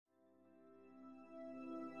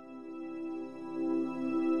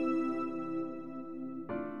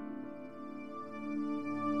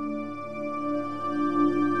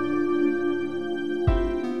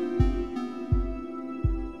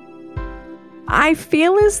I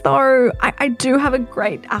feel as though I do have a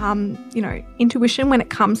great, intuition when it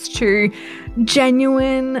comes to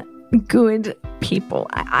genuine, good people.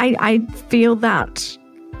 I feel that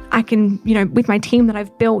I can, with my team that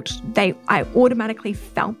I've built, I automatically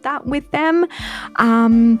felt that with them.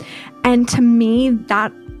 And to me,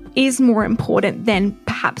 that is more important than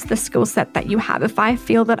perhaps the skill set that you have. If I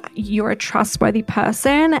feel that you're a trustworthy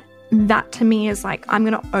person, that to me is like, I'm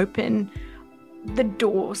going to open the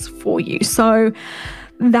doors for you. So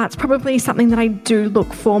that's probably something that I do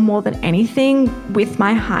look for more than anything with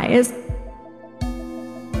my hires.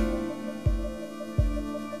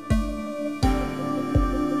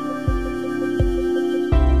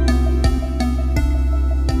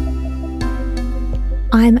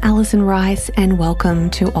 I'm Alison Rice and welcome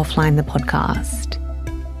to Offline the podcast.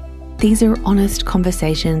 These are honest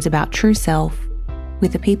conversations about true self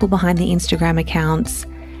with the people behind the Instagram accounts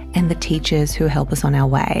and the teachers who help us on our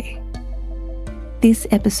way. This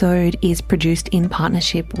episode is produced in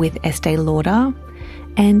partnership with Estee Lauder,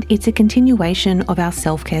 and it's a continuation of our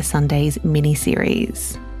Self-Care Sundays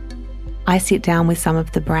mini-series. I sit down with some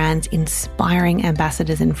of the brand's inspiring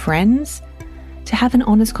ambassadors and friends to have an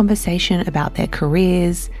honest conversation about their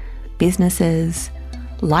careers, businesses,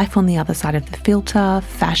 life on the other side of the filter,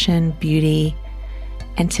 fashion, beauty,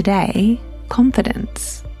 and today,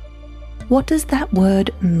 confidence. What does that word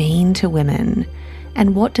mean to women?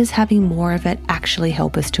 And what does having more of it actually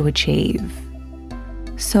help us to achieve?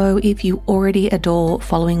 So if you already adore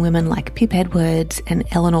following women like Pip Edwards and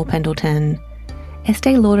Eleanor Pendleton,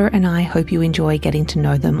 Estee Lauder and I hope you enjoy getting to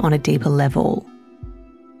know them on a deeper level.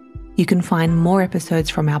 You can find more episodes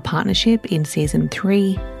from our partnership in season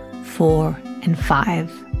 3, 4, and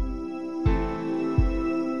 5.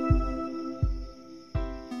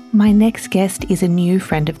 My next guest is a new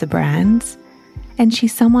friend of the brand's, and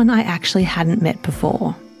she's someone I actually hadn't met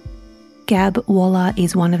before. Gab Waller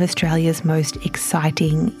is one of Australia's most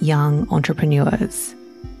exciting young entrepreneurs.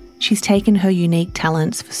 She's taken her unique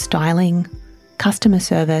talents for styling, customer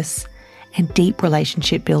service, and deep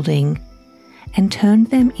relationship building and turned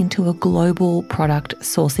them into a global product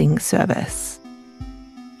sourcing service.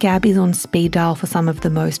 Gab is on speed dial for some of the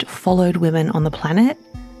most followed women on the planet,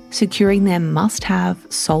 securing their must-have,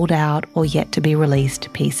 sold out, or yet to be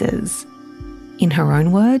released pieces. In her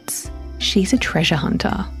own words, she's a treasure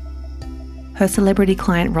hunter. Her celebrity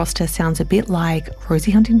client roster sounds a bit like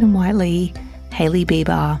Rosie Huntington-Whiteley, Hailey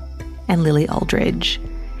Bieber, and Lily Aldridge,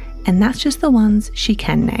 and that's just the ones she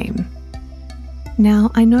can name.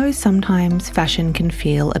 Now, I know sometimes fashion can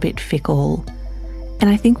feel a bit fickle, and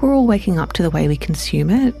I think we're all waking up to the way we consume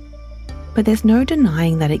it, but there's no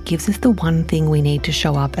denying that it gives us the one thing we need to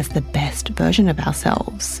show up as the best version of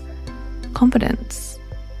ourselves: confidence.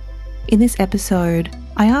 In this episode,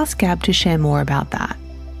 I asked Gab to share more about that.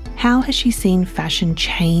 How has she seen fashion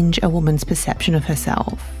change a woman's perception of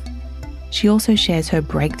herself? She also shares her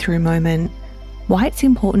breakthrough moment, why it's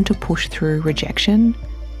important to push through rejection,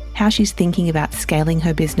 how she's thinking about scaling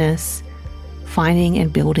her business, finding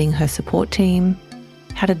and building her support team,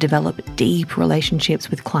 how to develop deep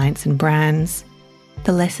relationships with clients and brands,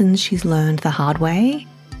 the lessons she's learned the hard way,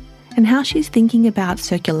 and how she's thinking about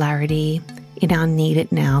circularity in our need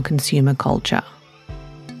it now consumer culture.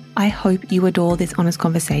 I hope you adore this honest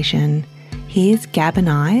conversation. Here's Gab and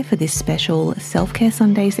I for this special Self-Care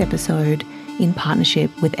Sundays episode in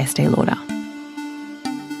partnership with Estee Lauder.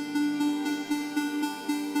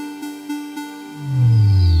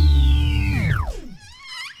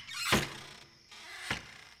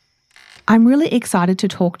 I'm really excited to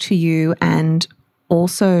talk to you and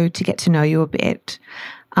also to get to know you a bit.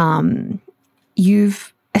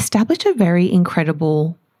 You've established a very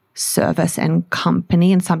incredible service and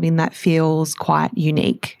company, and something that feels quite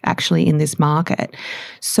unique actually in this market.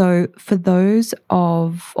 So for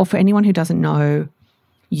for anyone who doesn't know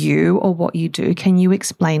you or what you do, can you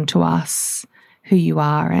explain to us who you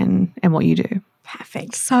are and what you do?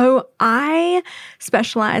 Perfect. So I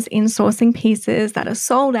specialize in sourcing pieces that are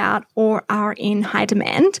sold out or are in high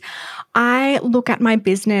demand. I look at my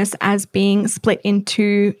business as being split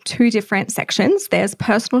into two different sections. There's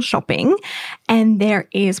personal shopping and there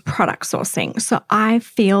is product sourcing. So I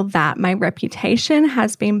feel that my reputation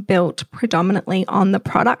has been built predominantly on the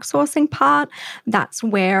product sourcing part. That's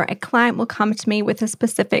where a client will come to me with a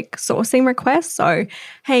specific sourcing request. So,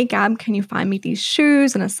 hey, Gab, can you find me these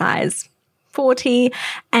shoes in a size 40?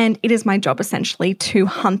 And it is my job essentially to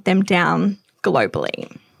hunt them down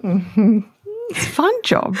globally. Mm-hmm. It's a fun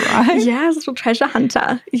job, right? Yeah, a little treasure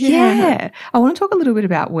hunter. Yeah. I want to talk a little bit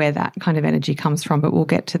about where that kind of energy comes from, but we'll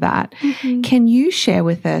get to that. Mm-hmm. Can you share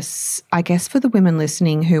with us, I guess for the women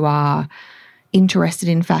listening who are interested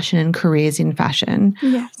in fashion and careers in fashion.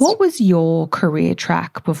 Yes. What was your career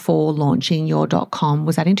track before launching your.com?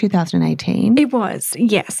 Was that in 2018? It was,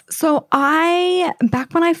 yes. So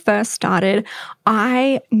back when I first started,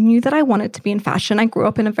 I knew that I wanted to be in fashion. I grew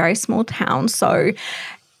up in a very small town, so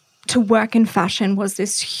to work in fashion was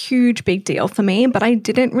this huge, big deal for me, but I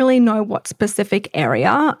didn't really know what specific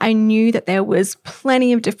area. I knew that there was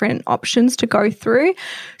plenty of different options to go through.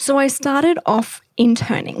 So I started off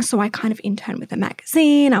interning. So I kind of interned with a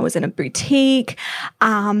magazine. I was in a boutique,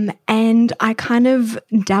 and I kind of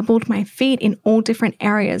dabbled my feet in all different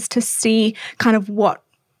areas to see kind of what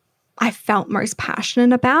I felt most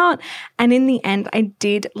passionate about. And in the end, I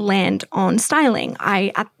did land on styling.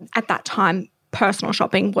 At that time, personal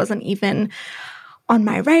shopping wasn't even on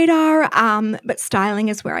my radar, but styling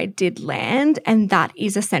is where I did land, and that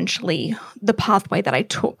is essentially the pathway that I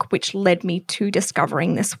took, which led me to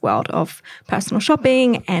discovering this world of personal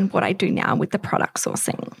shopping and what I do now with the product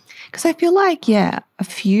sourcing. Because I feel like, a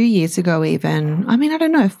few years ago even, I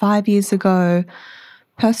don't know, 5 years ago,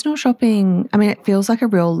 personal shopping, it feels like a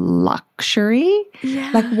real luxury.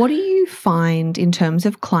 Yeah. Like, what do you find in terms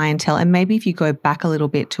of clientele? And maybe if you go back a little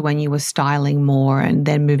bit to when you were styling more and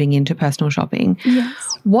then moving into personal shopping,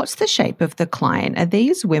 yes. What's the shape of the client? Are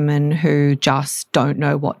these women who just don't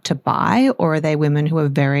know what to buy, or are they women who are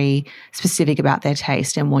very specific about their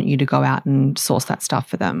taste and want you to go out and source that stuff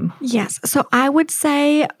for them? Yes. So I would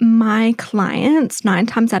say my clients, 9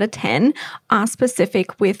 times out of 10, are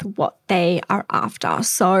specific with what they are after.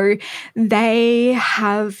 So they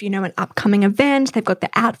have, an upcoming event, they've got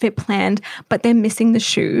the outfit planned, but they're missing the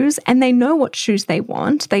shoes, and they know what shoes they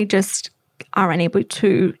want. They just are unable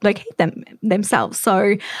to locate them themselves.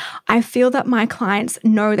 So I feel that my clients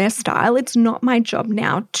know their style. It's not my job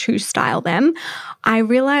now to style them. I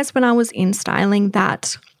realized when I was in styling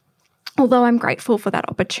that although I'm grateful for that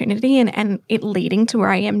opportunity and it leading to where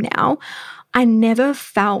I am now, I never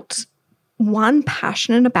felt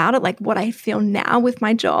passionate about it, like what I feel now with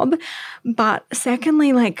my job. But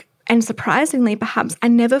secondly, and surprisingly, perhaps, I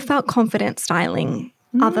never felt confident styling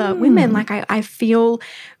other women. Like I feel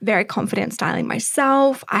very confident styling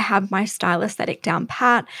myself. I have my style aesthetic down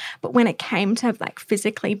pat. But when it came to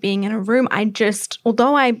physically being in a room,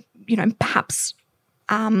 although I, perhaps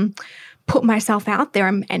put myself out there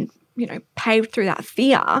and paved through that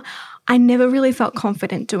fear, I never really felt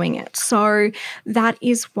confident doing it. So that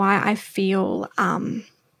is why I feel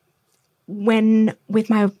when with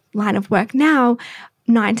my line of work now,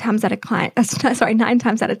 9 times out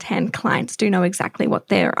of 10 clients do know exactly what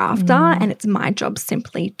they're after, and it's my job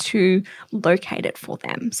simply to locate it for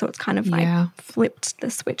them. So it's kind of flipped the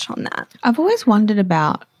switch on that. I've always wondered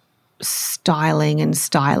about styling and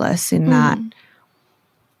stylists in that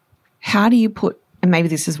how do you put, and maybe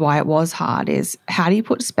this is why it was hard, is how do you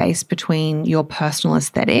put space between your personal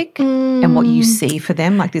aesthetic and what you see for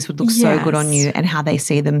them? Like, this would look so good on you, and how they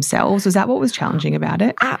see themselves. Is that what was challenging about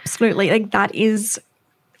it? Absolutely. That is,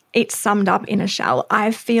 it's summed up in a shell.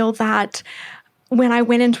 I feel that when I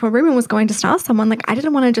went into a room and was going to style someone, I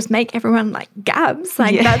didn't want to just make everyone like Gabs.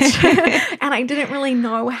 That's, and I didn't really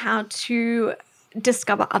know how to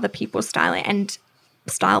discover other people's styling and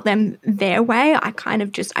style them their way.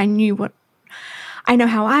 I know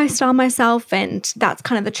how I style myself, and that's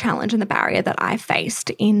kind of the challenge and the barrier that I faced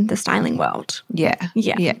in the styling world. Yeah.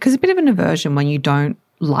 Because a bit of an aversion when you don't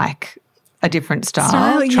like a different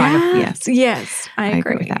style. Yes, I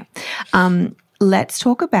agree with that. Let's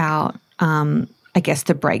talk about, I guess,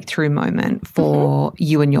 the breakthrough moment for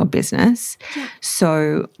you and your business. Yeah.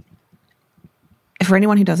 So for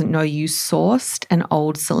anyone who doesn't know, you sourced an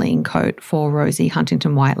old Celine coat for Rosie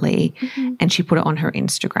Huntington-Whiteley, and she put it on her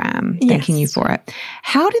Instagram, thanking you for it.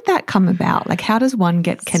 How did that come about? How does one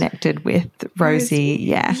get connected with Rosie?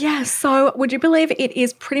 Yeah. So would you believe it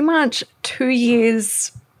is pretty much 2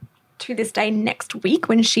 years to this day next week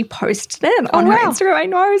when she posted it on her Instagram? I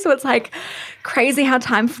know. So it's crazy how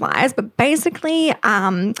time flies. But basically,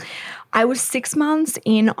 I was 6 months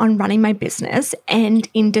in on running my business, and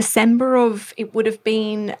in December of, it would have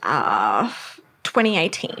been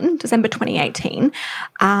 2018, December 2018,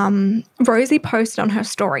 Rosie posted on her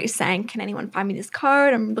story saying, "Can anyone find me this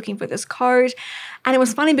code? I'm looking for this code." And it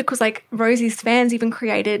was funny because Rosie's fans even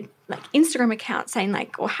created Instagram accounts saying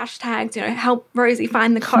or hashtags, help Rosie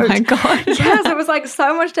find the code. Oh my God. Yes, it was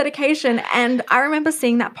so much dedication. And I remember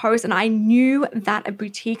seeing that post, and I knew that a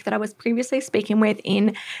boutique that I was previously speaking with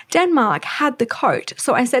in Denmark had the code.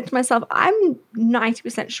 So I said to myself, I'm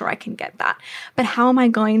 90% sure I can get that. But how am I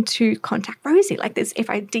going to contact Rosie? If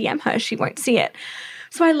I DM her, she won't see it.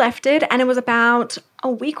 So I left it, and it was about a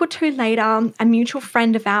week or two later, a mutual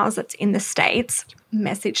friend of ours that's in the States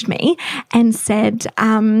messaged me and said,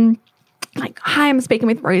 like, hi, I'm speaking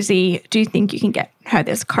with Rosie. Do you think you can get her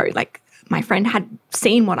this coat? Like, my friend had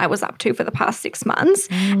seen what I was up to for the past 6 months.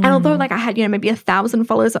 And although like I had, maybe 1,000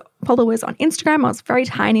 followers on Instagram, I was very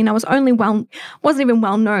tiny and I was wasn't even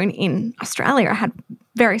well known in Australia. I had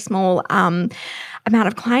very small amount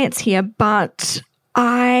of clients here, but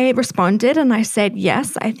I responded and I said,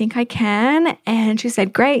 yes, I think I can. And she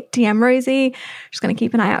said, great, DM Rosie. She's going to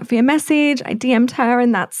keep an eye out for your message. I DM'd her,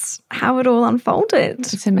 and that's how it all unfolded.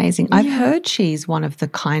 It's amazing. I've heard she's one of the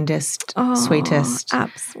kindest, sweetest,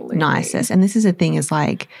 absolutely nicest. And this is the thing, is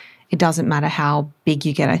like, it doesn't matter how big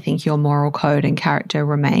you get. I think your moral code and character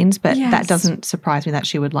remains, but that doesn't surprise me that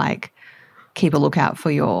she would like keep a lookout for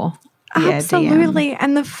your absolutely. DM.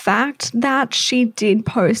 And the fact that she did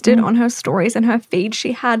post it on her stories and her feed,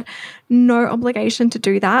 she had no obligation to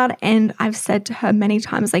do that. And I've said to her many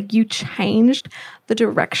times, like, you changed the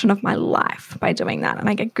direction of my life by doing that. And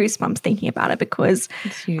I get goosebumps thinking about it because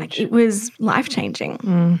like, it was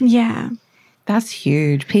life-changing. Yeah. That's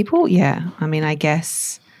huge. People, I mean, I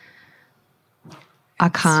guess I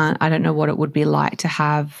don't know what it would be like to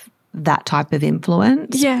have that type of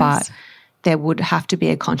influence, but there would have to be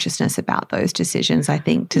a consciousness about those decisions, I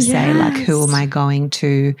think, to say, like, who am I going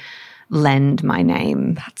to lend my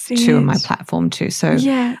name to and my platform to? So,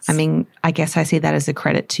 I mean, I guess I see that as a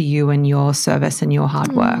credit to you and your service and your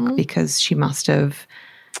hard work, because she must have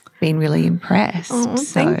been really impressed. Oh,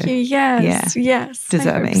 thank you. Yes.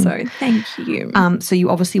 Deserving. I hope so. Thank you. So you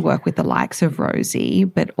obviously work with the likes of Rosie,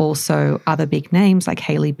 but also other big names like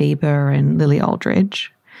Hailey Bieber and Lily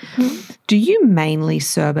Aldridge. Do you mainly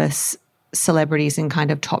service celebrities and kind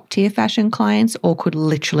of top tier fashion clients, or could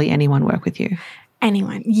literally anyone work with you?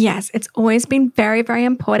 Anyone. Yes. It's always been very, very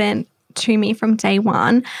important to me from day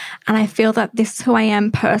one. And I feel that this is who I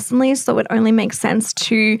am personally. So it only makes sense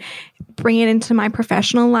to bring it into my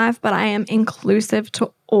professional life, but I am inclusive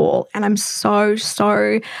to all. And I'm so, strong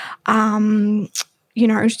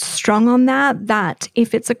on that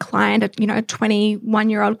if it's a client, a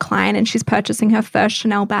 21-year-old client, and she's purchasing her first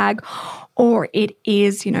Chanel bag, or it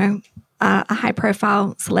is, a high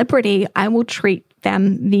profile celebrity, I will treat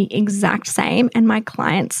them the exact same. And my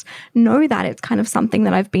clients know that. It's kind of something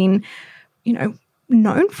that I've been,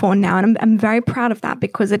 known for now. And I'm very proud of that,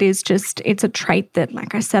 because it's a trait that,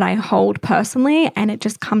 like I said, I hold personally, and it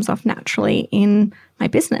just comes off naturally in my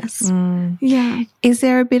business. Yeah. Is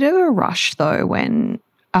there a bit of a rush though when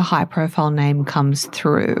a high profile name comes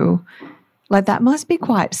through? Like, that must be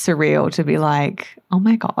quite surreal to be like, oh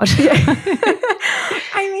my God.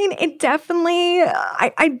 I mean, it definitely,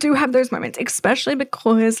 I do have those moments, especially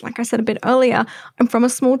because, like I said a bit earlier, I'm from a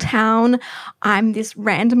small town. I'm this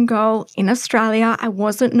random girl in Australia. I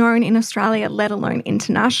wasn't known in Australia, let alone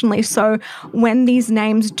internationally. So when these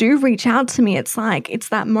names do reach out to me, it's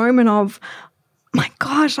that moment of, my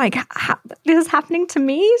gosh, like, this is happening to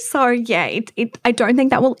me. So yeah, I don't think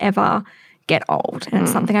that will ever get old, and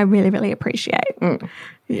it's something I really, really appreciate.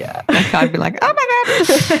 Yeah. Like, I'd be like, oh my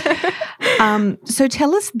God. So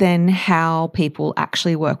tell us then how people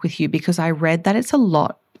actually work with you, because I read that it's a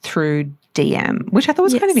lot through DM, which I thought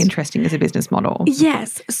was kind of interesting as a business model.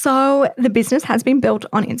 Yes. So the business has been built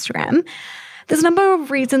on Instagram. There's a number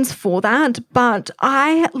of reasons for that, but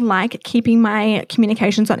I like keeping my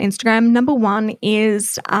communications on Instagram. Number one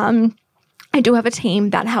is I do have a team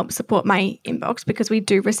that helps support my inbox, because we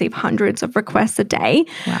do receive hundreds of requests a day.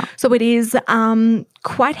 Wow. So it is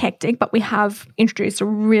quite hectic, but we have introduced a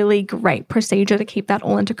really great procedure to keep that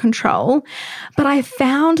all under control. But I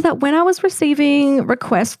found that when I was receiving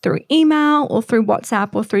requests through email or through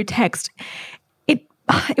WhatsApp or through text,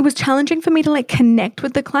 it was challenging for me to connect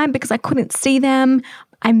with the client, because I couldn't see them.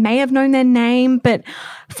 I may have known their name, but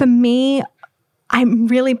for me, I'm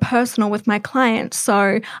really personal with my clients.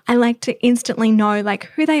 So I like to instantly know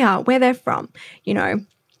who they are, where they're from.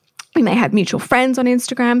 We may have mutual friends on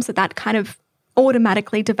Instagram, so that kind of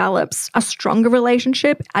automatically develops a stronger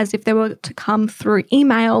relationship as if they were to come through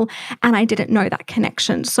email and I didn't know that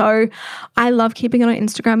connection. So I love keeping it on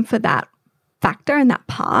Instagram for that factor and that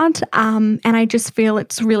part. And I just feel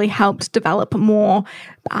it's really helped develop more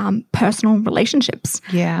personal relationships.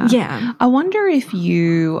 Yeah. Yeah. I wonder if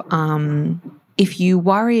you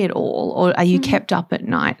worry at all, or are you kept up at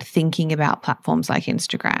night thinking about platforms like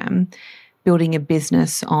Instagram, building a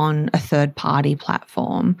business on a third-party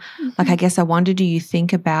platform? I guess I wonder, do you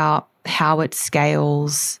think about how it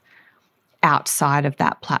scales outside of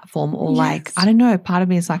that platform, or like, I don't know, part of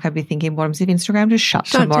me is like, I'd be thinking, what if Instagram just shut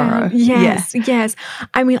tomorrow? Down. Yes, yes.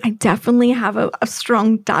 I mean, I definitely have a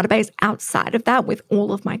strong database outside of that with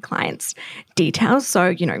all of my clients' details. So,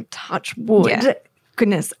 you know, touch wood. Yeah.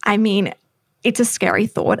 Goodness, I mean, it's a scary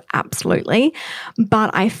thought, absolutely. But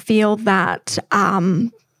I feel that,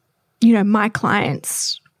 you know, my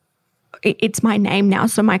clients, it's my name now.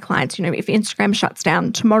 So my clients, you know, if Instagram shuts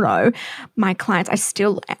down tomorrow, my clients,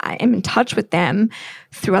 I am in touch with them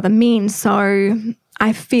through other means. So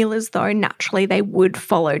I feel as though naturally they would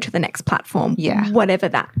follow to the next platform, whatever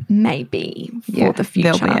that may be for the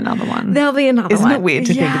future. There'll be another one. Isn't it weird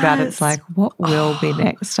to think about it? It's like, what will be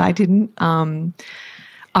next? I didn't,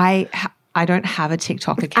 I don't have a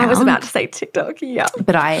TikTok account. I was about to say TikTok, yeah.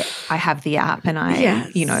 But I have the app, and I,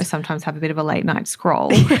 you know, sometimes have a bit of a late night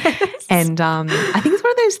scroll. Yes. And I think it's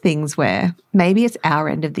one of those things where maybe it's our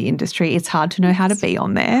end of the industry. It's hard to know how to be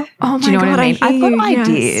on there. Oh my God, do you know what I mean? I've got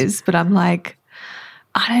ideas, but I'm like,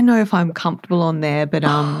 I don't know if I'm comfortable on there. But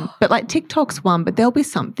like TikTok's one, but there'll be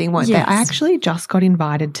something, won't there? I actually just got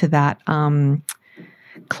invited to that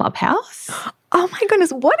Clubhouse. Oh my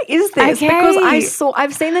goodness, what is this? Okay. Because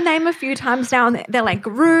I've seen the name a few times now, and they're like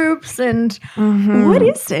groups, and what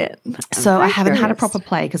is it? So I haven't had a proper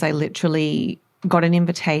play because I literally got an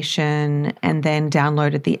invitation and then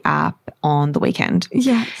downloaded the app on the weekend.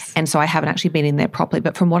 Yes. And so I haven't actually been in there properly.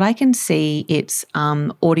 But from what I can see, it's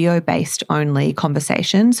audio-based only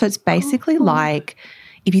conversation. So it's basically like,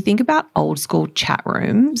 if you think about old school chat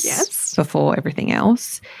rooms before everything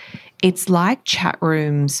else, it's like chat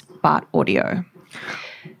rooms but audio.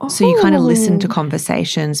 So you kind of listen to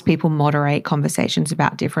conversations, people moderate conversations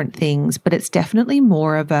about different things, but it's definitely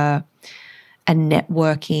more of a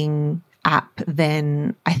networking app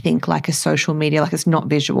than I think like a social media. Like, it's not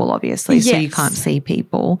visual, obviously, so you can't see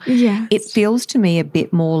people. Yes. It feels to me a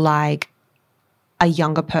bit more like a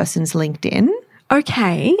younger person's LinkedIn.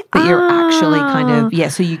 Okay. But you're actually kind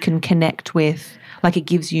of, so you can connect with, like, it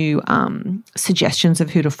gives you suggestions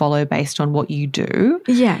of who to follow based on what you do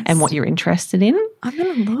and what you're interested in. I'm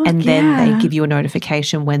going to look, and then they give you a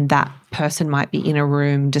notification when that person might be in a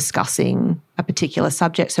room discussing a particular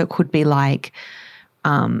subject. So it could be like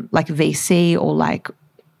VC, or like,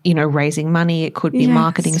 you know, raising money. It could be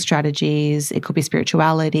marketing strategies. It could be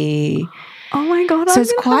spirituality. Oh my God. So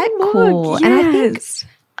it's quite cool. Yes.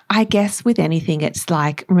 And I guess with anything, it's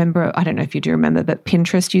like, remember, I don't know if you do remember, but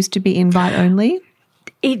Pinterest used to be invite only.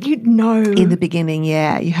 You'd know. In the beginning, you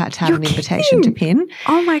had to have an invitation to pin.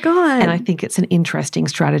 Oh my God. And I think it's an interesting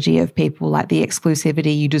strategy of people, like the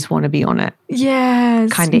exclusivity, you just want to be on it.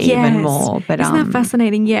 Yes. Kind of even more. But isn't that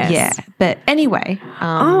fascinating? Yes. Yeah. But anyway.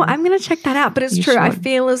 I'm going to check that out. But it's true. I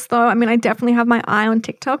feel as though, I mean, I definitely have my eye on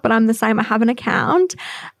TikTok, but I'm the same. I have an account.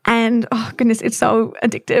 And oh goodness, it's so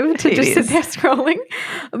addictive to just sit there scrolling.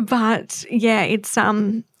 But yeah, it's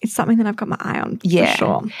something that I've got my eye on for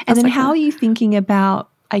sure. And then how are you thinking about,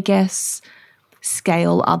 I guess,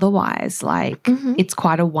 scale otherwise? Like, it's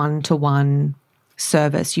quite a one-to-one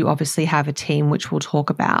service. You obviously have a team, which we'll talk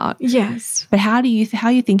about. Yes. But how are you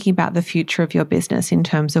thinking about the future of your business in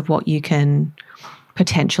terms of what you can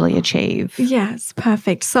potentially achieve? Yes,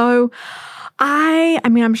 perfect. So I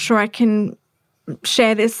mean, I'm sure I can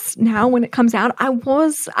share this now when it comes out. I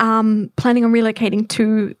was planning on relocating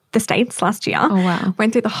to the States last year. Oh, wow.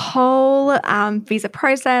 Went through the whole visa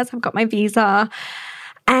process. I've got my visa.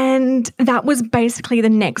 And that was basically the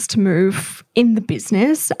next move in the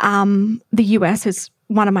business. The US is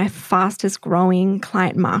one of my fastest growing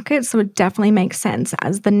client markets. So it definitely makes sense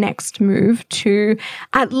as the next move to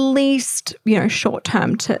at least, you know, short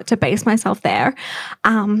term to base myself there.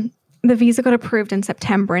 The visa got approved in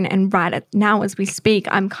September, and right now as we speak,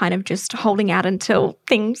 I'm kind of just holding out until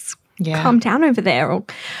things calm down over there.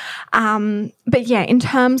 But yeah, in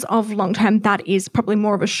terms of long term, that is probably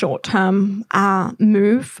more of a short term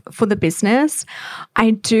move for the business. I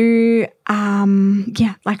do,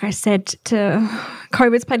 like I said,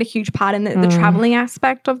 COVID's played a huge part in the traveling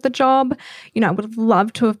aspect of the job. You know, I would have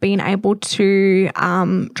loved to have been able to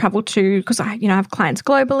travel to, because I have clients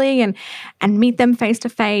globally and meet them face to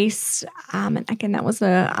face. And again, that was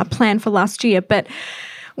a plan for last year, but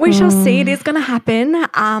we shall see. It is going to happen,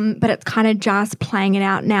 but it's kind of just playing it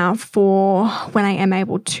out now for when I am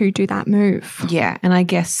able to do that move. Yeah, and I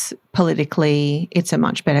guess politically it's a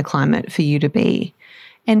much better climate for you to be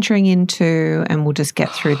entering into, and we'll just get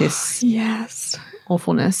through this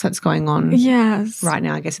awfulness that's going on right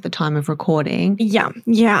now, I guess, at the time of recording. Yeah.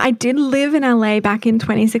 I did live in LA back in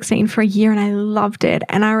 2016 for a year, and I loved it.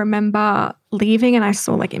 And I remember leaving, and I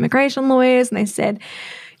saw like immigration lawyers, and they said,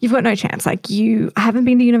 you've got no chance. Like I haven't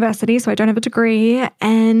been to university, so I don't have a degree.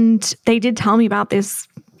 And they did tell me about this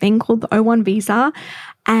thing called the O1 visa.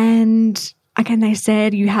 And again, they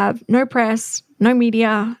said you have no press, no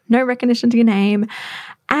media, no recognition to your name.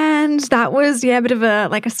 And that was, a bit of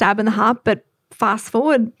a stab in the heart. But fast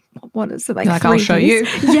forward, what is it, like I'll show you.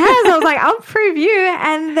 Yes, I was like, I'll prove you.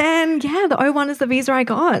 And then, the O1 is the visa I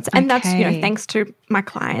got. And that's, thanks to my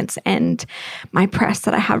clients and my press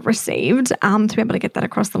that I have received to be able to get that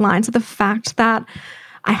across the line. So the fact that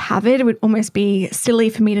I have it would almost be silly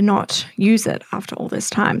for me to not use it after all this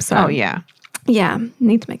time. So,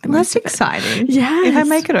 need to make the most of it. That's exciting. Yes. If I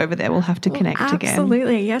make it over there, we'll have to connect again.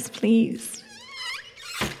 Absolutely. Yes, please.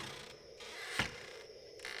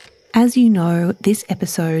 As you know, this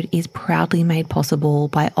episode is proudly made possible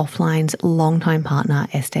by Offline's longtime partner,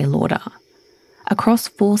 Estee Lauder. Across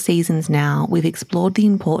 4 seasons now, we've explored the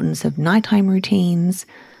importance of nighttime routines,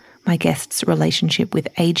 my guests' relationship with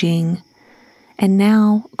aging, and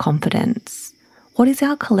now confidence. What is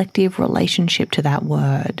our collective relationship to that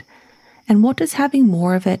word? And what does having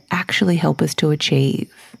more of it actually help us to achieve?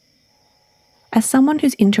 As someone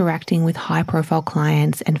who's interacting with high-profile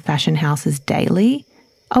clients and fashion houses daily,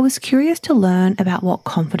 I was curious to learn about what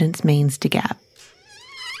confidence means to Gab.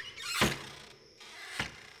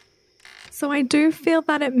 So I do feel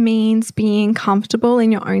that it means being comfortable in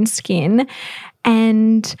your own skin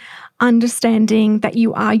and understanding that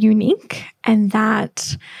you are unique and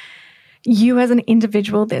that you as an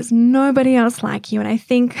individual, there's nobody else like you. And I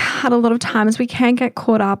think at a lot of times we can get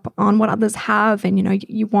caught up on what others have and,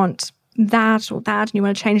 you want that or that and you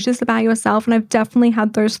want to change this about yourself. And I've definitely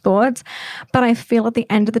had those thoughts. But I feel at the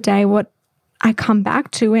end of the day, what I come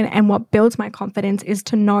back to and what builds my confidence is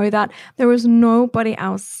to know that there is nobody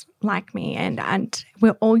else like me and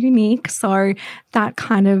we're all unique. So that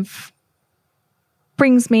kind of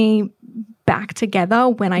brings me back together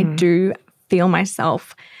when I do feel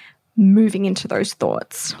myself moving into those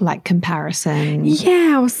thoughts. Like comparison.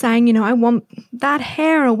 Yeah, I was saying, I want that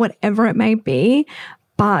hair or whatever it may be.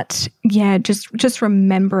 But just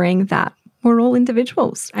remembering that we're all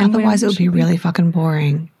individuals. And otherwise it would be really fucking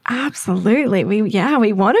boring. Absolutely. We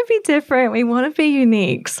want to be different. We want to be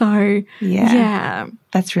unique. So yeah.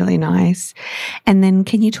 That's really nice. And then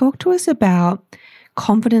can you talk to us about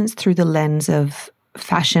confidence through the lens of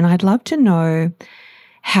fashion? I'd love to know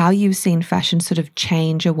how you've seen fashion sort of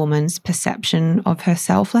change a woman's perception of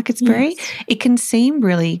herself. Like it can seem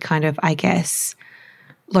really kind of, I guess,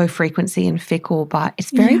 low frequency and fickle, but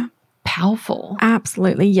it's very powerful.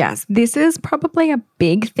 Absolutely, yes. This is probably a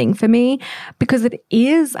big thing for me because it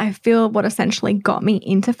is, I feel, what essentially got me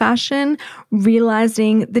into fashion,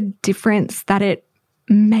 realizing the difference that it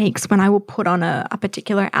makes when I will put on a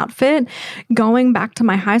particular outfit. Going back to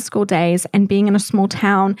my high school days and being in a small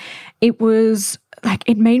town, it was like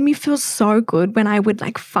it made me feel so good when I would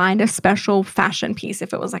find a special fashion piece,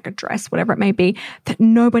 if it was like a dress, whatever it may be, that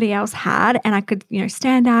nobody else had, and I could,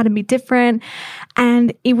 stand out and be different.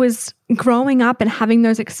 And it was growing up and having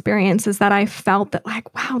those experiences that I felt that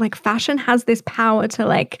wow, fashion has this power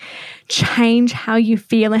to change how you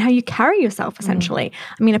feel and how you carry yourself essentially.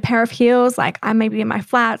 I mean, a pair of heels, I may be in my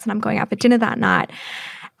flats and I'm going out for dinner that night.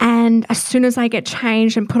 And as soon as I get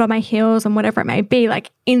changed and put on my heels and whatever it may be,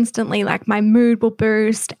 instantly, my mood will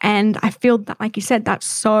boost. And I feel that, like you said, that's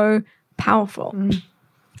so powerful.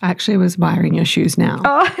 I actually was admiring your shoes now.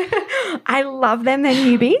 Oh, I love them. They're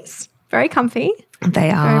newbies. Very comfy. They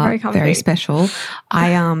are very comfy. Very special. I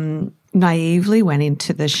naively went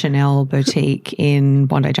into the Chanel boutique in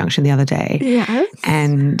Bondi Junction the other day. Yes.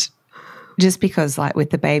 And just because with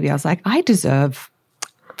the baby, I was like, I deserve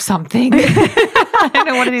something. I don't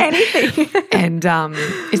know what it is. Anything. And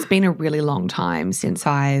it's been a really long time since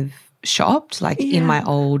I've shopped. In my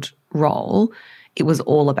old role, it was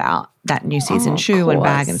all about that new season shoe and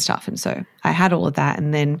bag and stuff. And so I had all of that.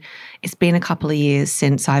 And then it's been a couple of years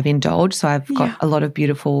since I've indulged. So I've got a lot of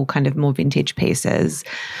beautiful kind of more vintage pieces,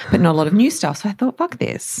 but not a lot of new stuff. So I thought, fuck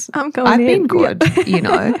this. I've been good,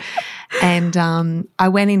 And I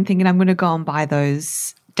went in thinking I'm going to go and buy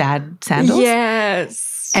those dad sandals. Yes.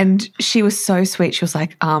 And she was so sweet. She was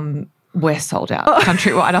like, we're sold out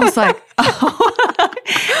countrywide. I was like,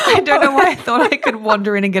 I don't know why I thought I could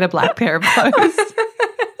wander in and get a black pair of those.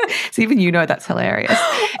 So even that's hilarious.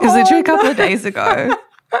 It was literally a couple of days ago.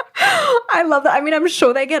 I love that. I mean, I'm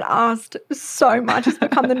sure they get asked so much. It's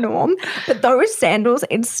become the norm. But those sandals,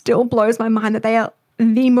 it still blows my mind that they are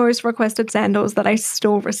the most requested sandals that I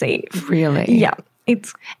still receive. Really? Yeah.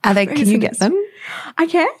 Are they? Can you get them? I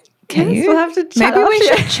can. Can you? We'll have to chat. Maybe we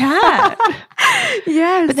should chat.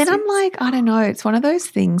 Yes. But then I'm like, I don't know. It's one of those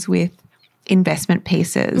things with investment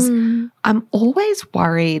pieces, I'm always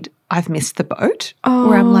worried I've missed the boat,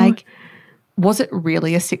 where I'm like, was it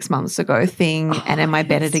really a 6 months ago thing? And am I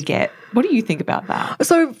better to get? What do you think about that?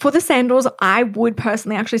 So for the sandals, I would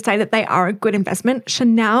personally actually say that they are a good investment.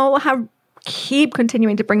 Chanel keep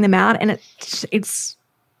continuing to bring them out, and it's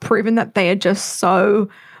proven that they are just so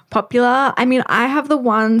popular. I mean, I have the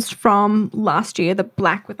ones from last year, the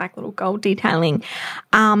black with like little gold detailing.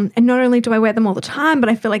 And not only do I wear them all the time, but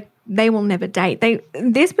I feel like they will never date.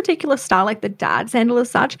 This particular style, like the dad sandal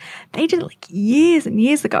as such, they did it like years and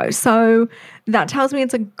years ago. So that tells me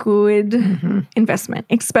it's a good investment,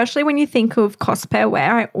 especially when you think of cost per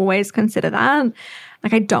wear. I always consider that.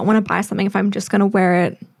 Like, I don't want to buy something if I'm just going to wear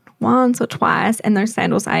it once or twice. And those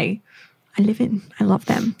sandals I live in. I love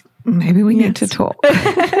them. Maybe we need to talk.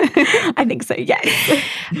 I think so, yes.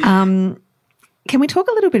 Can we talk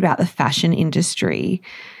a little bit about the fashion industry?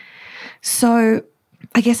 So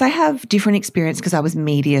I guess I have different experience because I was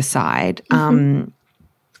media side.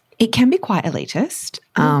 It can be quite elitist,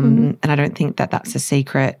 and I don't think that that's a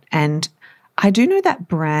secret. And I do know that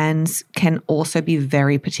brands can also be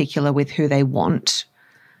very particular with who they want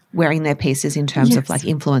wearing their pieces in terms of like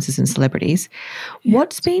influencers and celebrities.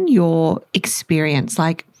 What's been your experience?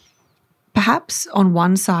 Like, perhaps on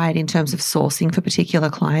one side in terms of sourcing for particular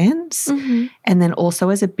clients, and then also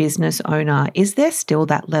as a business owner, is there still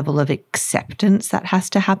that level of acceptance that has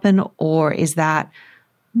to happen, or is that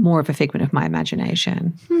more of a figment of my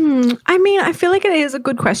imagination? I mean, I feel like it is a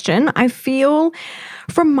good question. I feel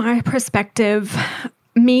from my perspective,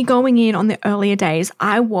 me going in on the earlier days,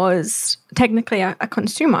 I was technically a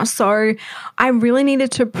consumer. So I really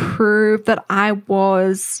needed to prove that I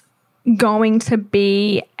was going to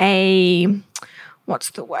be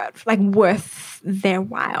worth their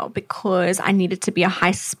while, because I needed to be a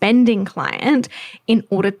high spending client in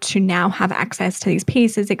order to now have access to these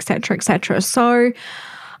pieces, et cetera, et cetera. So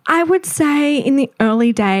I would say in the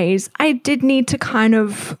early days, I did need to kind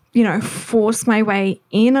of, force my way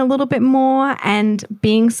in a little bit more, and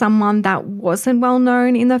being someone that wasn't well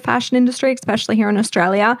known in the fashion industry, especially here in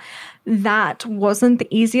Australia, that wasn't the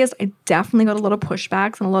easiest. I definitely got a lot of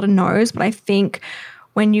pushbacks and a lot of no's, but I think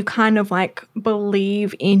when you kind of like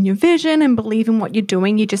believe in your vision and believe in what you're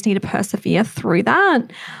doing, you just need to persevere through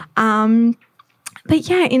that. But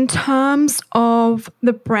yeah, in terms of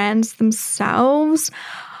the brands themselves,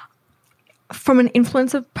 from an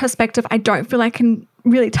influencer perspective, I don't feel I can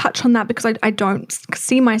really touch on that because I don't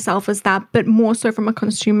see myself as that, but more so from a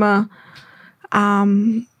consumer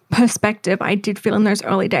perspective, I did feel in those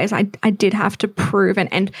early days, I did have to prove,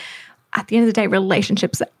 and at the end of the day,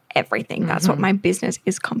 relationships are everything. That's what my business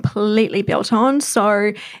is completely built on.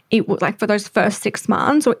 So it was like for those first 6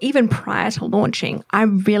 months, or even prior to launching, I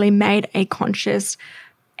really made a conscious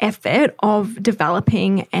effort of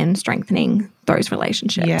developing and strengthening those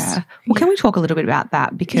relationships. Yeah. Well, can we talk a little bit about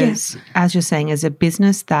that? Because as you're saying, as a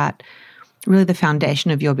business that really the foundation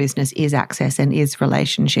of your business is access and is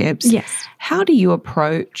relationships. Yes. How do you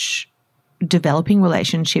approach developing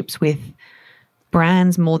relationships with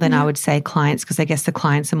brands more than I would say clients? Because I guess the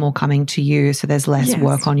clients are more coming to you, so there's less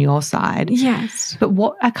work on your side. Yes. But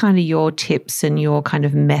what are kind of your tips and your kind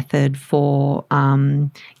of method for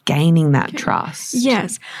gaining that trust?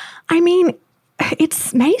 Yes. I mean,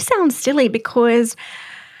 it may sound silly because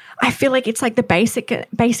I feel like it's like the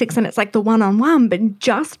basics and it's like the one-on-one, but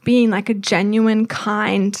just being like a genuine,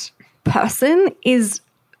 kind person is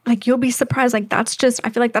like, you'll be surprised. Like I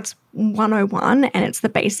feel like that's 101 and it's the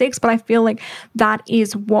basics, but I feel like that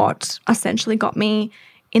is what essentially got me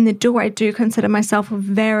in the door. I do consider myself a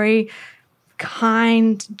very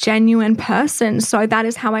kind, genuine person. So that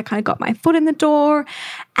is how I kind of got my foot in the door.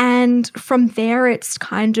 And from there, it's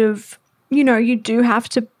kind of, you do have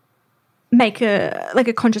to make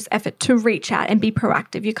a conscious effort to reach out and be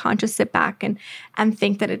proactive. You can't just sit back and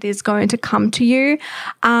think that it is going to come to you.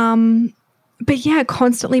 But yeah,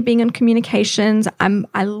 constantly being in communications.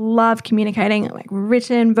 I love communicating, like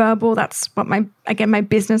written, verbal. That's what my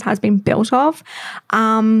business has been built off.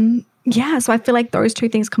 So I feel like those two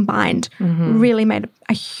things combined really made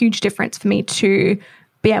a huge difference for me to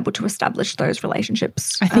be able to establish those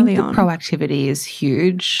relationships. I think the proactivity is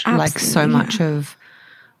huge. Absolutely, like so much of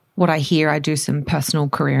what I hear, I do some personal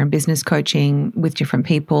career and business coaching with different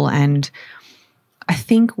people, and I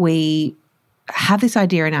think we have this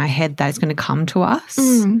idea in our head that it's going to come to us.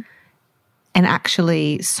 And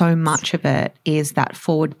actually so much of it is that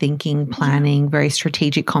forward-thinking, planning, very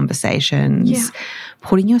strategic conversations. Yeah.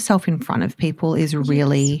 Putting yourself in front of people is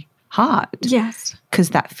really hard. Yes.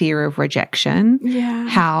 Because that fear of rejection. Yeah.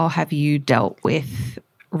 How have you dealt with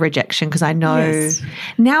rejection? Because I know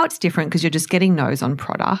now it's different because you're just getting no's on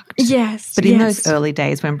product. Yes. But in those early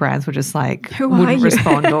days when brands were just like, wouldn't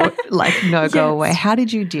respond or like, no, go away. How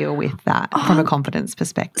did you deal with that from a confidence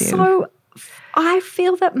perspective? So I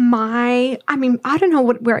feel that I don't know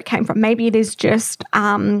where it came from. Maybe it is just,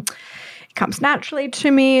 it comes naturally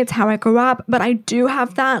to me. It's how I grew up. But I do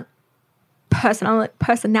have that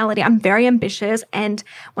personality. I'm very ambitious, and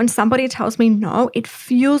when somebody tells me no, it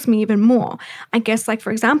fuels me even more. I guess, like,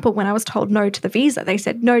 for example, when I was told no to the visa, they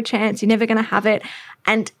said, no chance, you're never going to have it.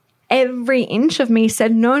 And every inch of me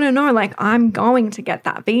said, no, like, I'm going to get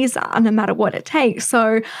that visa no matter what it takes.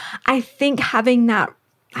 So I think having that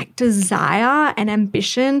like desire and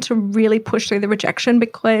ambition to really push through the rejection,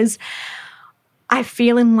 because I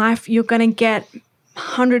feel in life you're going to get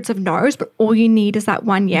hundreds of no's, but all you need is that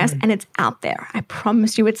one yes, and it's out there. I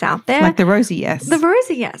promise you it's out there. Like the rosy yes. The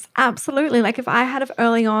rosy yes, absolutely. Like if I had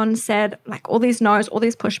early on said like all these no's, all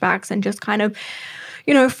these pushbacks, and just kind of,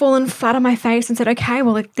 fallen flat on my face and said, okay,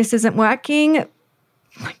 well, if this isn't working,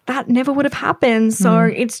 like that never would have happened. So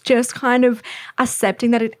it's just kind of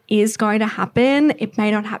accepting that it is going to happen. It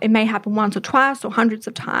may not happen. It may happen once or twice or hundreds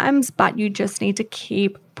of times, but you just need to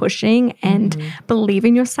keep pushing and believe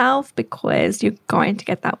in yourself, because you're going to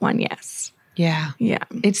get that one yes. Yeah. Yeah.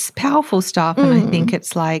 It's powerful stuff. And I think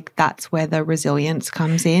it's like that's where the resilience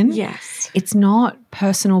comes in. Yes. It's not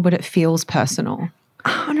personal, but it feels personal.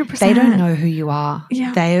 100%. They don't know who you are.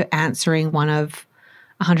 Yeah. They're answering one of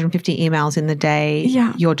 150 emails in the day.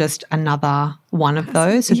 Yeah. You're just another one of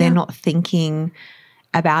those. So they're not thinking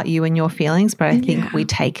about you and your feelings, but I think we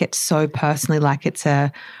take it so personally, like it's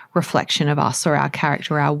a reflection of us or our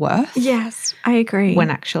character, our worth. Yes, I agree. When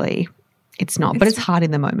actually it's not. But it's hard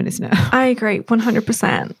in the moment, isn't it? I agree,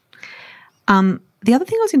 100%. The other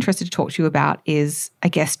thing I was interested to talk to you about is, I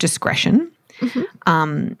guess, discretion.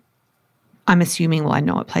 I'm assuming, well, I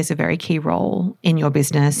know it plays a very key role in your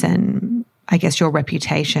business and I guess your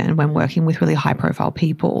reputation when working with really high-profile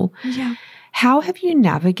people. Yeah. How have you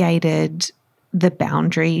navigated the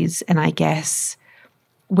boundaries, and I guess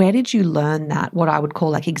where did you learn that, what I would call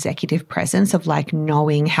like executive presence of like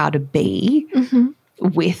knowing how to be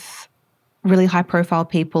with really high-profile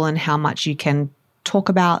people and how much you can talk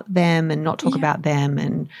about them and not talk about them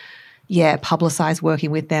and, publicize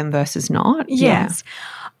working with them versus not? Yes.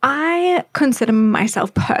 I consider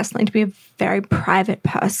myself personally to be a very private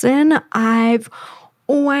person. I've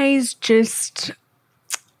always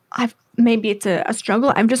maybe it's a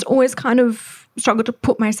struggle. I've just always kind of struggled to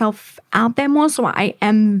put myself out there more. So I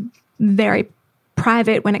am very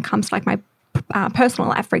private when it comes to like my personal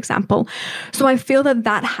life, for example. So I feel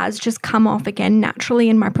that has just come off again naturally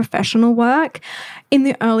in my professional work. In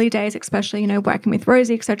the early days, especially, working with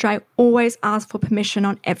Rosie, etc., I always ask for permission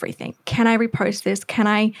on everything. Can I repost this? Can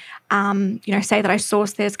I, say that I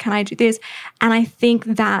sourced this? Can I do this? And I think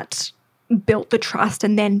that built the trust.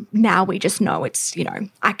 And then now we just know it's,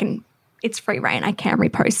 it's free reign. I can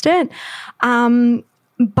repost it.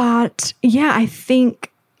 But yeah, I think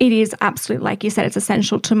it is absolutely, like you said, it's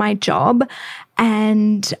essential to my job.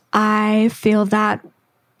 And I feel that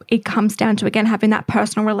it comes down to, again, having that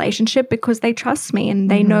personal relationship because they trust me and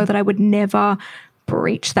they know that I would never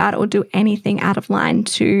breach that or do anything out of line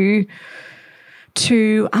to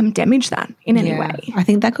damage that in any way. I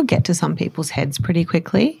think that could get to some people's heads pretty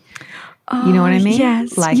quickly. You know what I mean?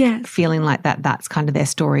 Yes. Like feeling like that's kind of their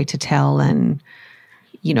story to tell, and,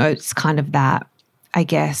 it's kind of that, I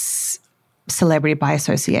guess, celebrity by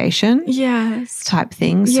association type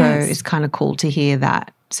thing. So it's kind of cool to hear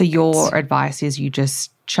that. So your advice is you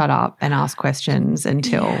just shut up and ask questions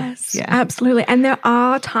until absolutely. And there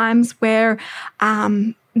are times where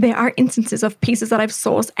there are instances of pieces that I've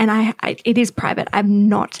sourced and it is private. I'm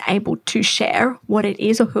not able to share what it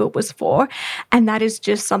is or who it was for. And that is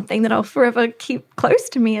just something that I'll forever keep close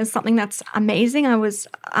to me as something that's amazing. I was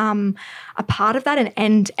a part of that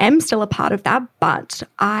and am still a part of that, but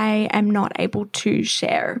I am not able to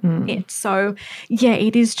share it. So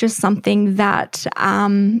it is just something that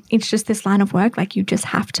it's just this line of work. Like you just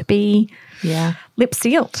have to be lip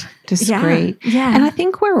sealed. Discreet. Yeah. And I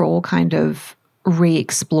think we're all kind of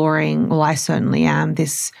re-exploring, well, I certainly am,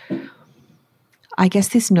 this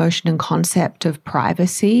notion and concept of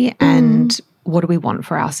privacy and what do we want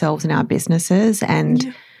for ourselves and our businesses,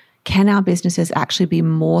 and can our businesses actually be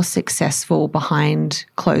more successful behind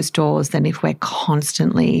closed doors than if we're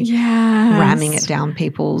constantly ramming it down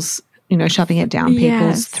people's, shoving it down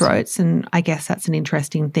people's throats? And I guess that's an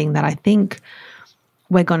interesting thing that I think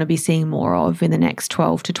we're going to be seeing more of in the next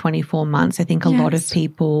 12 to 24 months. I think a lot of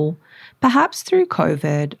people, perhaps through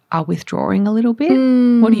COVID, are withdrawing a little bit.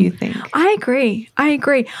 What do you think? I agree.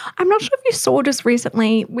 I'm not sure if you saw just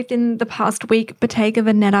recently, within the past week, Bottega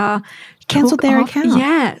Veneta cancelled their account.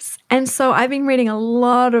 Yes. And so I've been reading a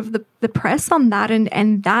lot of the press on that,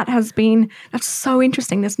 and that's so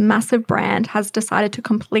interesting. This massive brand has decided to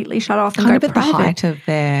completely shut off and kind go of at private. the height of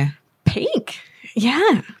their peak.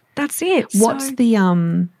 Yeah, that's it. What's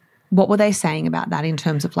the what were they saying about that in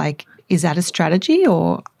terms of like, is that a strategy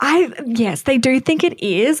or? Yes, they do think it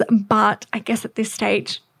is, but I guess at this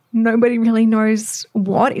stage, nobody really knows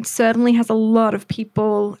what. It certainly has a lot of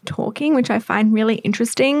people talking, which I find really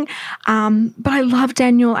interesting. But I love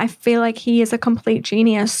Daniel. I feel like he is a complete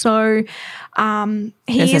genius. So there's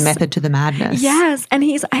a method to the madness. Yes. And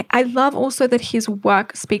I love also that his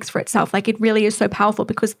work speaks for itself. Like, it really is so powerful,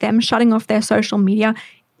 because them shutting off their social media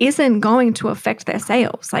isn't going to affect their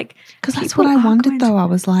sales. Like, because that's what I wondered though. I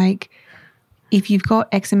was like, if you've got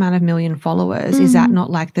X amount of million followers, is that not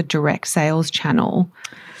like the direct sales channel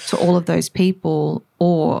to all of those people?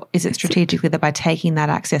 Or is it strategically that by taking that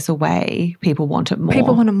access away, people want it more?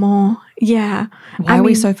 People want it more. Yeah. Why are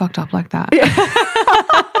we so fucked up like that?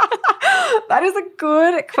 That is a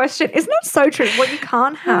good question. Isn't that so true? What you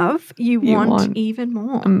can't have, you want even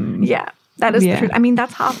more. Yeah, that is the truth. I mean,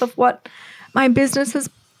 that's half of what my business has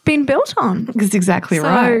been built on. That's exactly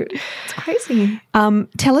right. It's crazy.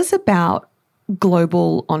 Tell us about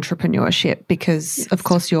global entrepreneurship, because of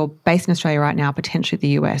course you're based in Australia right now, potentially the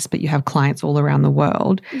US, but you have clients all around the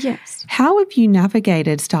world. Yes. How have you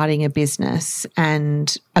navigated starting a business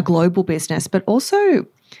and a global business, but also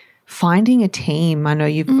finding a team? I know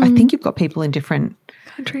I think you've got people in different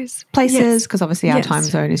countries, places, because obviously our time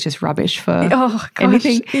zone is just rubbish for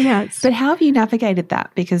anything. Yes. But how have you navigated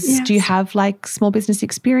that? Because do you have like small business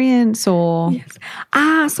experience or?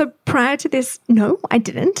 Yes. So prior to this, no, I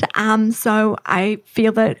didn't. So I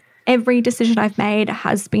feel that every decision I've made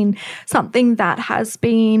has been something that has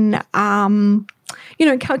been,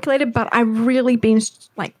 calculated, but I've really been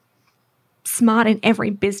like smart in every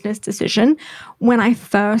business decision. When I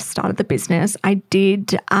first started the business, I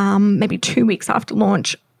did maybe 2 weeks after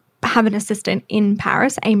launch have an assistant in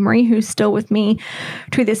Paris, Amory, who's still with me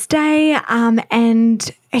to this day.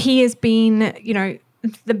 And he has been,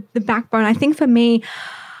 the backbone. I think for me,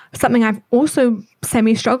 something I've also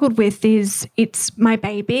semi-struggled with is it's my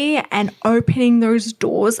baby, and opening those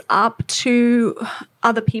doors up to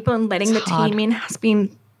other people and letting the team in has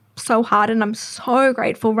been so hard. And I'm so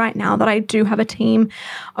grateful right now that I do have a team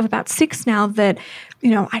of about 6 now that,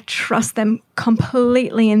 I trust them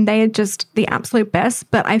completely, and they are just the absolute best.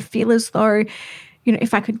 But I feel as though,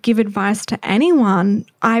 if I could give advice to anyone,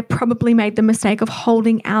 I probably made the mistake of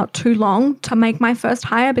holding out too long to make my first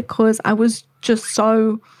hire, because I was just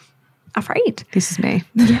so afraid. This is me.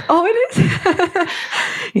 Yeah. Oh, it is?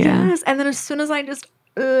 Yes. And then as soon as I just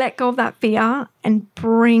let go of that fear and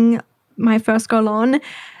bring my first girl on,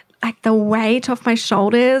 like the weight off my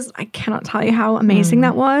shoulders, I cannot tell you how amazing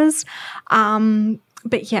that was.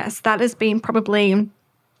 But yes, that has been probably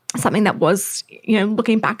something that was,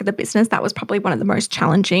 looking back at the business, that was probably one of the most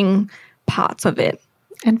challenging parts of it.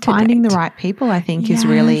 And finding the right people, I think, is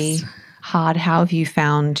really hard. How have you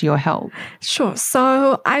found your help? Sure.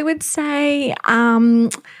 So I would say,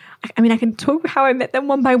 I can talk how I met them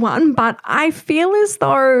one by one, but I feel as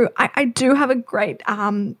though I do have a great,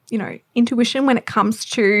 intuition when it comes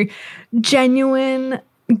to genuine,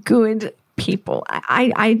 good people.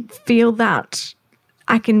 I feel that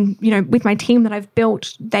I can, with my team that I've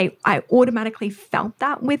built, I automatically felt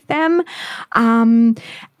that with them. And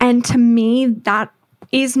to me, that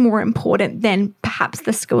is more important than perhaps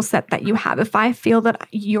the skill set that you have. If I feel that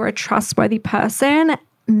you're a trustworthy person,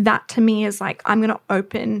 that to me is like, I'm going to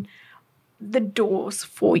open the doors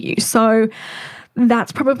for you. So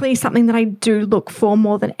that's probably something that I do look for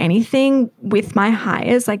more than anything with my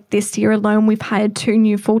hires. Like this year alone, we've hired 2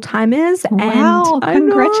 new full-timers. Wow, and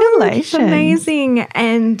congratulations. It's amazing.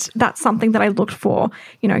 And that's something that I looked for.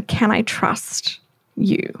 Can I trust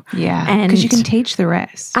you? Yeah, because you can teach the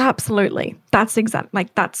rest. Absolutely. That's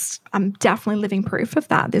I'm definitely living proof of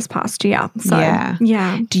that this past year. So,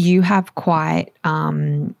 yeah. Do you have quite,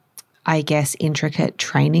 intricate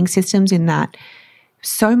training systems in that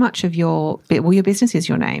so much of your business is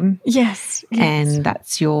your name. Yes. And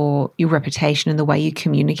that's your reputation, and the way you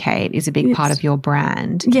communicate is a big part of your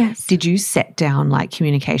brand. Yes. Did you set down like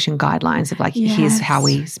communication guidelines of like, here's how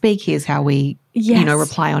we speak, here's how we,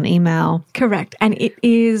 reply on email? Correct. And it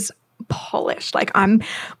is polished. Like I'm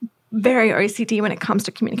very OCD when it comes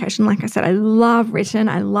to communication. Like I said, I love written,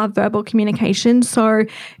 I love verbal communication. So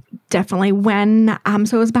definitely when,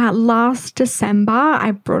 so it was about last December,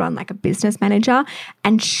 I brought on like a business manager,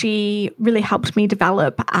 and she really helped me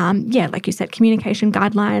develop, like you said, communication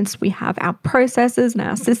guidelines. We have our processes and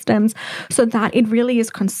our systems so that it really is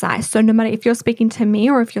concise. So no matter if you're speaking to me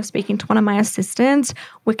or if you're speaking to one of my assistants,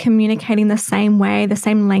 we're communicating the same way, the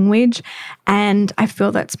same language. And I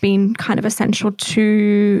feel that's been kind of essential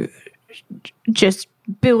to just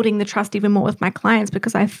building the trust even more with my clients,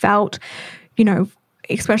 because I felt,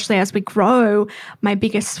 especially as we grow, my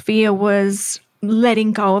biggest fear was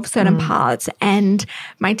letting go of certain parts and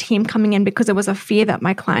my team coming in, because there was a fear that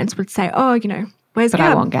my clients would say, oh, where's Gab?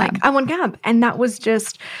 I want Gab. I want Gab. And that was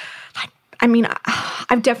just,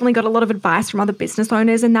 I've definitely got a lot of advice from other business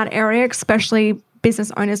owners in that area, especially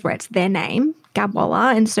business owners where it's their name, Gab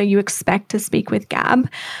Waller, and so you expect to speak with Gab.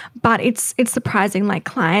 But it's surprising, like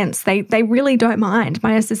clients, they really don't mind.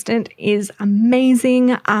 My assistant is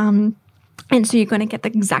amazing. And so you're going to get the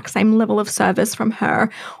exact same level of service from her,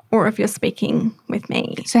 or if you're speaking with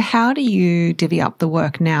me. So how do you divvy up the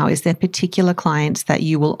work now? Is there particular clients that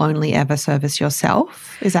you will only ever service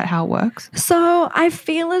yourself? Is that how it works? So I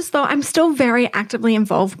feel as though I'm still very actively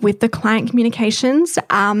involved with the client communications.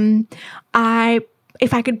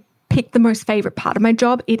 If I could pick the most favorite part of my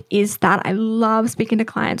job, it is that I love speaking to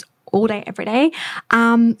clients all day, every day.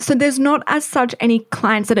 So there's not as such any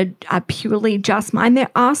clients that are purely just mine. There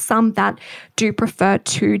are some that do prefer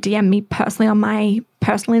to DM me personally on my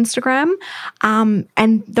personal Instagram.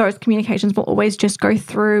 And those communications will always just go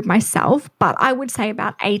through myself. But I would say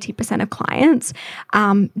about 80% of clients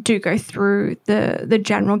do go through the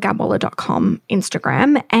general gabwaller.com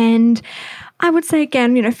Instagram. And I would say,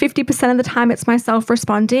 again, 50% of the time it's myself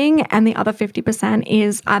responding, and the other 50%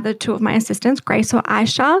 is either two of my assistants, Grace or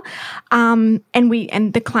Aisha. And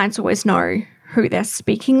the clients always know who they're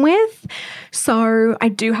speaking with. So I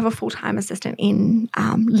do have a full-time assistant in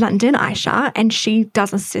London, Aisha, and she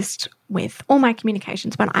does assist with all my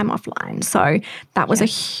communications when I'm offline. So that was a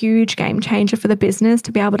huge game changer for the business,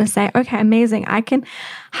 to be able to say, okay, amazing, I can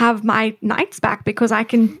have my nights back because I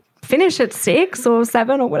can finish at 6 or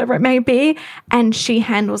 7 or whatever it may be, and she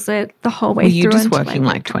handles it the whole way through. Were you just working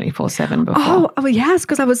like 24/7 before? Oh yes,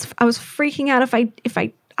 because I was freaking out if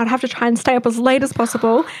I'd have to try and stay up as late as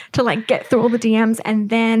possible to like get through all the DMs,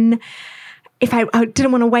 and then if I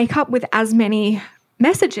didn't want to wake up with as many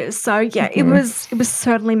messages. So yeah, it was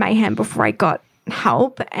certainly mayhem before I got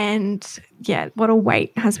help, and yeah, what a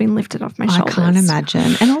weight has been lifted off my shoulders. I can't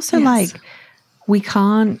imagine. And also we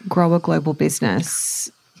can't grow a global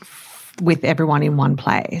business with everyone in one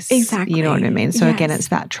place. Exactly. You know what I mean? So again, it's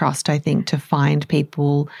that trust, I think, to find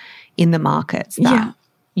people in the markets that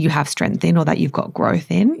you have strength in or that you've got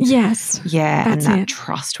growth in. Yes. Yeah, and that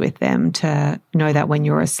trust with them to know that when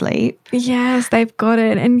you're asleep. Yes, they've got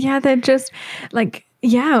it. And they're just like,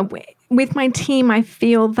 with my team, I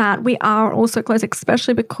feel that we are also close,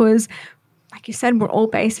 especially because, like you said, we're all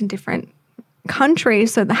based in different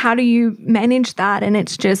countries. So how do you manage that? And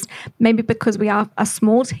it's just maybe because we are a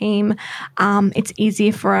small team, it's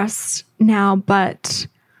easier for us now. But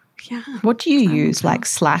what do you use, like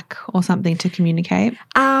Slack or something, to communicate?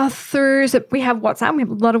 So we have WhatsApp. We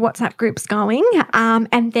have a lot of WhatsApp groups going.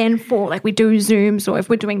 And then for we do Zooms, or if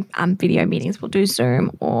we're doing video meetings, we'll do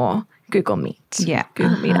Zoom or Google Meet. Yeah.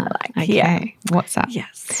 Google Meet I like. Okay. Yeah. WhatsApp.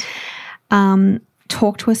 Yes.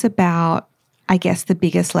 Talk to us about, I guess, the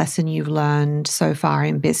biggest lesson you've learned so far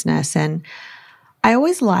in business. And I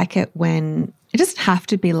always like it when it doesn't have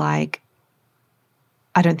to be like,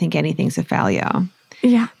 I don't think anything's a failure.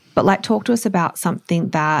 Yeah. But talk to us about something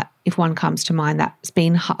that, if one comes to mind, that's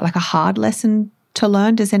been like a hard lesson to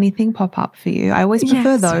learn. Does anything pop up for you? I always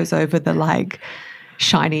prefer those over the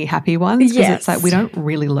shiny, happy ones, because it's like we don't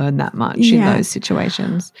really learn that much in those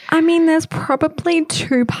situations. I mean, there's probably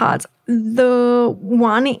two parts. The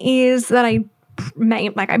one is that I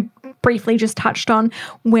briefly just touched on,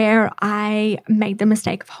 where I made the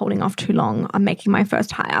mistake of holding off too long on making my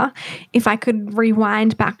first hire. If I could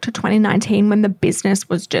rewind back to 2019, when the business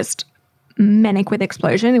was just manic with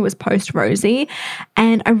explosion, it was post Rosie,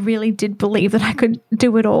 and I really did believe that I could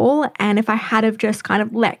do it all. And if I had have just kind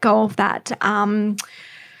of let go of that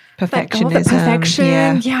perfection,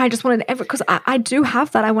 I just wanted because I do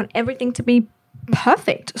have that. I want everything to be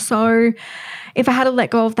perfect. So if I had to let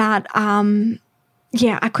go of that,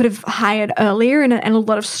 I could have hired earlier, and a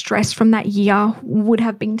lot of stress from that year would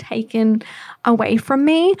have been taken away from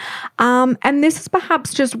me. And this is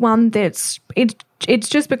perhaps just one that's it's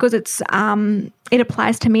just because it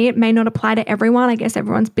applies to me. It may not apply to everyone. I guess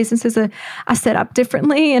everyone's businesses are set up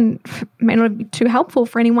differently and may not be too helpful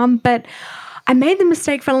for anyone. But I made the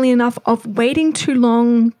mistake, funnily enough, of waiting too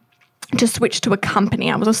long to switch to a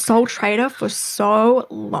company. I was a sole trader for so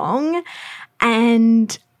long.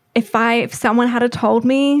 And if someone had told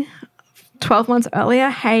me 12 months earlier,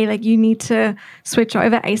 hey, like you need to switch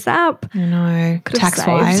over ASAP. No,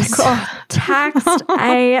 tax-wise. Taxed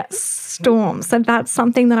a storm. So that's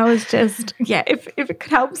something that I was just, if it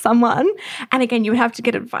could help someone. And again, you would have to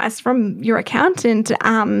get advice from your accountant.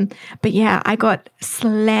 But yeah, I got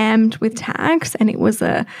slammed with tax, and it was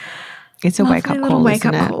it's a wake-up call,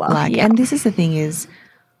 isn't it? Like, and this is the thing is,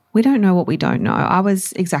 we don't know what we don't know. I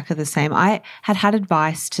was exactly the same. I had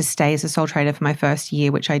advice to stay as a sole trader for my first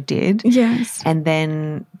year, which I did. Yes. And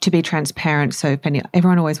then to be transparent, so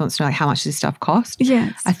everyone always wants to know like how much this stuff cost.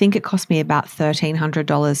 Yes. I think it cost me about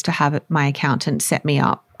 $1,300 to have my accountant set me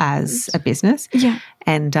up as a business. Yeah.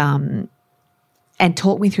 And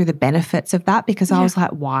talk me through the benefits of that, because I was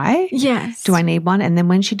like, why? Yes. Do I need one? And then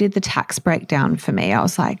when she did the tax breakdown for me, I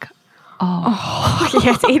was like,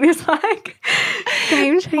 yes, it is like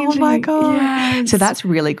game-changing. Oh my God. Yes. So that's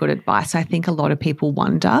really good advice. I think a lot of people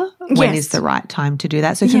wonder when is the right time to do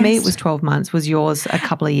that. So for me, it was 12 months. Was yours a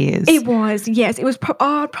couple of years? It was, yes. It was,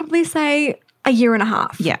 I'd probably say a year and a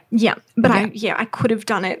half. Yeah. Yeah. But I could have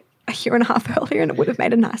done it a year and a half earlier and it would have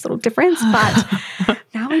made a nice little difference. But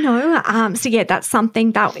now we know. So yeah, that's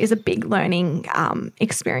something that is a big learning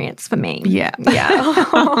experience for me. Yeah. Yeah.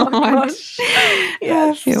 Oh gosh.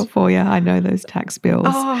 Yes. I feel for you. I know those tax bills.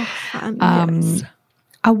 Oh, fun. Yes.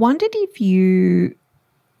 I wondered if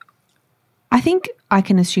I think I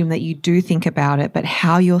can assume that you do think about it, but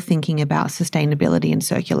how you're thinking about sustainability and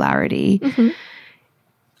circularity. Mm-hmm.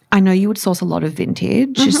 I know you would source a lot of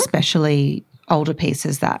vintage, especially older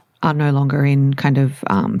pieces that are no longer in kind of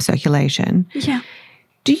circulation. Yeah.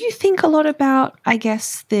 Do you think a lot about, I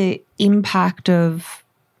guess, the impact of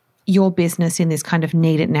your business in this kind of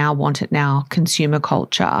need it now, want it now consumer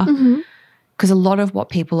culture? Because a lot of what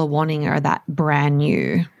people are wanting are that brand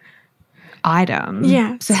new item.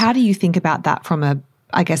 Yeah. So how do you think about that from a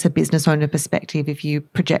business owner perspective if you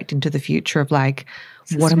project into the future of like,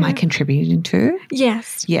 what am I contributing to?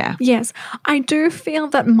 Yes. Yeah. Yes. I do feel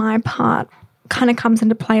that my part kind of comes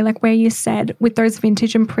into play, like where you said with those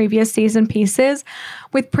vintage and previous season pieces.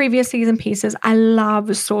 With previous season pieces, I love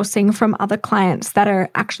sourcing from other clients that are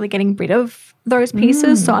actually getting rid of those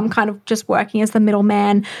pieces. So I'm kind of just working as the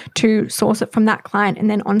middleman to source it from that client and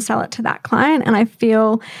then on-sell it to that client. And I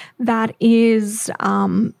feel that is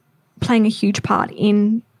playing a huge part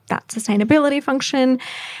in that sustainability function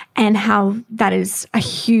and how that is a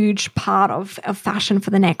huge part of fashion for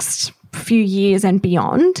the next few years and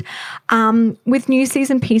beyond. With new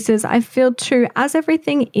season pieces, I feel too, as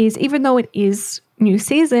everything is, even though it is new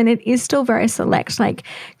season, it is still very select. Like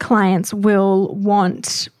clients will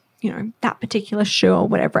want, that particular shoe or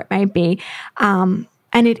whatever it may be. And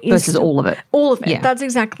it is versus all of it. All of it. Yeah. That's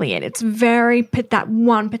exactly it. It's very that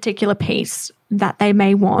one particular piece that they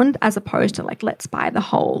may want, as opposed to like, let's buy the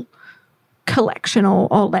whole collection or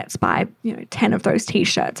let's buy 10 of those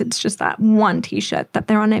t-shirts. It's just that one t-shirt that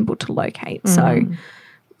they're unable to locate. So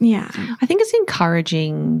yeah, I think it's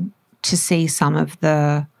encouraging to see some of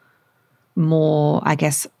the more, I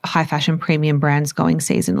guess, high fashion premium brands going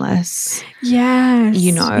seasonless. Yes.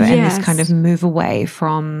 And this kind of move away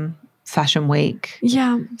from fashion week,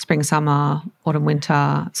 spring, summer, autumn,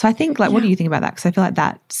 winter. So I think, what do you think about that? Because I feel like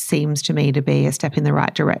that seems to me to be a step in the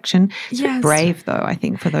right direction. It's a bit brave, though, I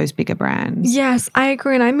think, for those bigger brands. Yes, I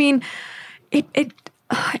agree. And I mean, it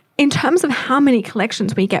in terms of how many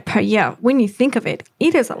collections we get per year, when you think of it,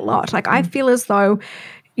 it is a lot. Like I feel as though,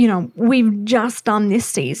 we've just done this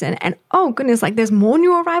season and oh goodness, like there's more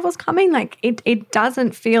new arrivals coming. Like it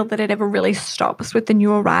doesn't feel that it ever really stops with the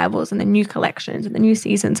new arrivals and the new collections and the new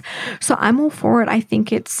seasons. So I'm all for it. I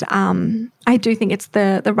think it's, I do think it's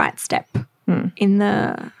the right step in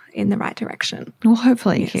the right direction. Well,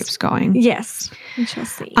 hopefully it keeps going. Yes, we shall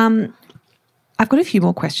see. I've got a few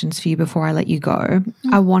more questions for you before I let you go.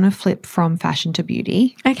 I want to flip from fashion to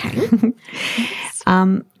beauty. Okay.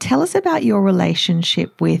 Tell us about your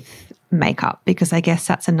relationship with makeup, because I guess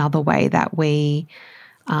that's another way that we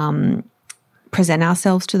present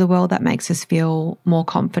ourselves to the world that makes us feel more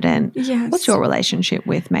confident. Yes. What's your relationship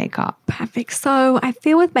with makeup? Perfect. So I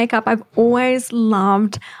feel with makeup, I've always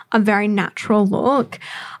loved a very natural look.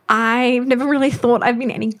 I've never really thought I've been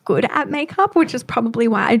any good at makeup, which is probably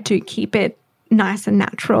why I do keep it nice and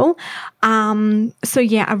natural. So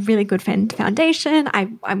yeah, a really good foundation.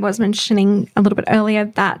 I was mentioning a little bit earlier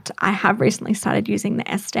that I have recently started using the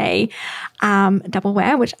Estee Double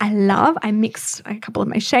Wear, which I love. I mixed a couple of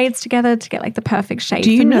my shades together to get like the perfect shade.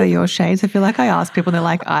 Do you know your shades? I feel like I ask people and they're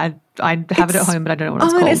like, I I have it at home, but I don't know what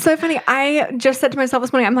it's called. It's so funny. I just said to myself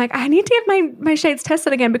this morning, I'm like, I need to get my shades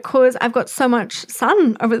tested again because I've got so much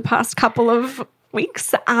sun over the past couple of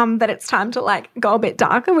weeks that it's time to like go a bit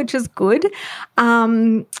darker, which is good.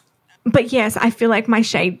 But yes, I feel like my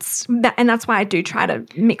shades, and that's why I do try to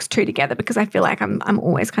mix two together because I feel like I'm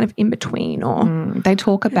always kind of in between. Or they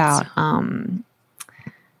talk about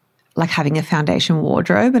like having a foundation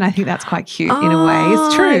wardrobe, and I think that's quite cute in a way.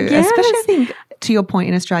 It's true, yes. especially I think to your point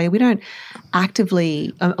in Australia, we don't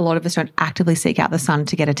actively, a lot of us don't actively seek out the sun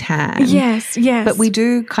to get a tan. Yes, yes. But we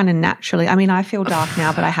do kind of naturally. I mean, I feel dark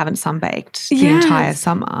now, but I haven't sunbaked the entire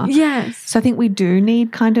summer. Yes. So I think we do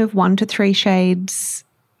need kind of 1 to 3 shades.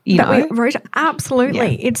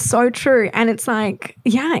 Absolutely. Yeah. It's so true. And it's like,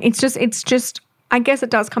 it's just, I guess it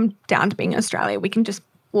does come down to being in Australia. We can just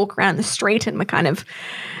walk around the street and we're kind of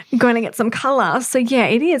going to get some colour. So yeah,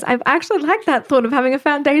 it is. I've actually liked that thought of having a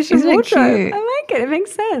foundation wardrobe. Cute? I like it. It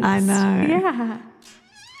makes sense. I know. Yeah.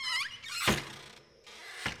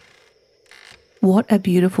 What a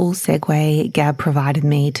beautiful segue Gab provided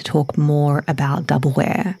me to talk more about Double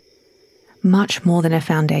Wear. Much more than a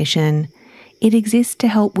foundation, it exists to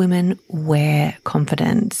help women wear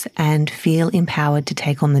confidence and feel empowered to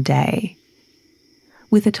take on the day.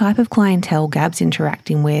 With the type of clientele Gab's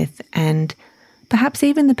interacting with, and perhaps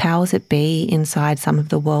even the powers that be inside some of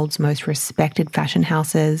the world's most respected fashion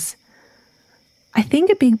houses, I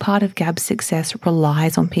think a big part of Gab's success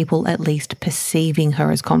relies on people at least perceiving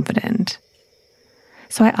her as confident.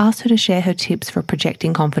 So I asked her to share her tips for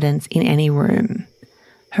projecting confidence in any room.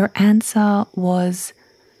 Her answer was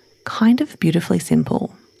kind of beautifully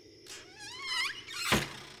simple.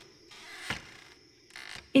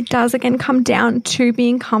 It does again come down to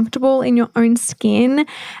being comfortable in your own skin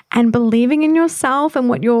and believing in yourself and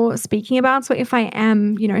what you're speaking about. So if I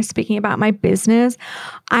am, speaking about my business,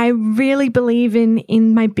 I really believe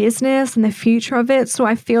in my business and the future of it. So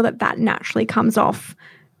I feel that naturally comes off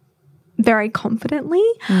very confidently.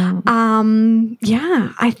 I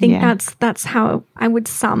think that's how I would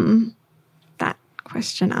sum that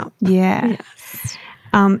question up. Yeah.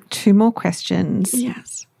 Yes. 2 more questions.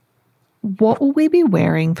 Yes. What will we be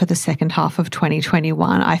wearing for the second half of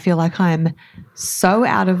 2021? I feel like I'm so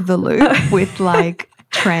out of the loop with like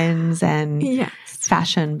trends and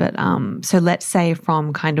fashion. But so let's say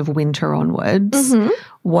from kind of winter onwards,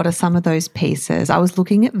 what are some of those pieces? I was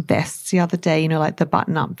looking at vests the other day, like the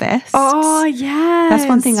button-up vest. Oh, yes. That's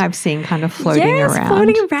one thing I've seen kind of floating around. Yes,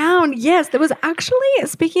 floating around. Yes, there was actually,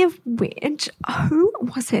 speaking of which, who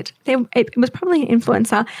was it? It was probably an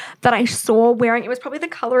influencer that I saw wearing, it was probably the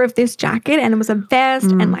color of this jacket and it was a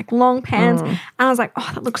vest and like long pants. And I was like,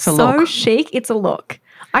 oh, that looks so chic. It's a look.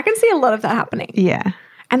 I can see a lot of that happening. Yeah.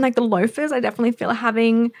 And like the loafers, I definitely feel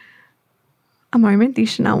having a moment.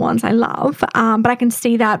 These Chanel ones I love. But I can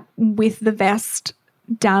see that with the vest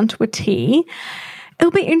down to a T. It'll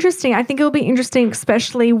be interesting. I think it'll be interesting,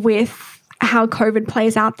 especially with how COVID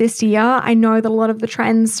plays out this year. I know that a lot of the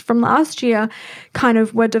trends from last year kind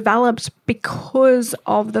of were developed because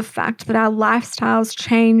of the fact that our lifestyles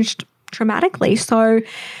changed dramatically. So,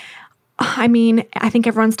 I mean, I think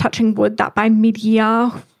everyone's touching wood that by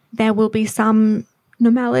mid-year there will be some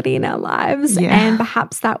normality in our lives and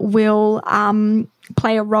perhaps that will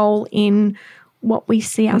play a role in what we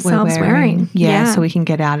see ourselves wearing. Yeah, so we can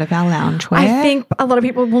get out of our loungewear. I think a lot of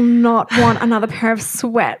people will not want another pair of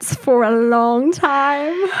sweats for a long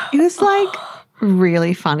time. It was like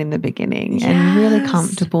really fun in the beginning and really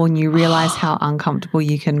comfortable, and you realize how uncomfortable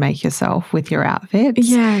you can make yourself with your outfits.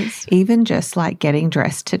 Yes. Even just like getting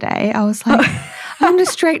dressed today, I was like, I'm going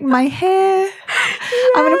to straighten my hair.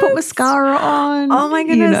 I'm going to put mascara on. Oh my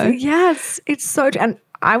goodness. Yes. It's so true. And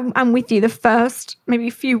I'm with you. The first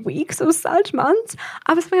maybe few weeks or such months,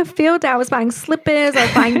 I was having a field day. I was buying slippers. I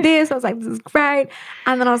was buying this. I was like, this is great.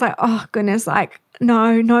 And then I was like, oh goodness, like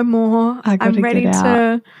no more. I'm ready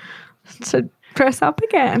to dress up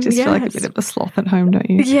again. I just feel like a bit of a sloth at home, don't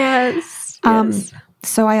you? Yes.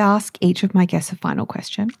 So I ask each of my guests a final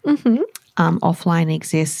question. Offline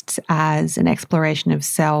exists as an exploration of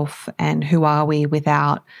self and who are we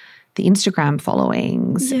without the Instagram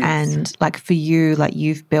followings. And like for you, like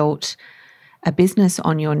you've built a business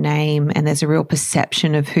on your name and there's a real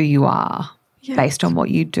perception of who you are based on what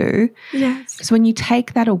you do. Yes. So when you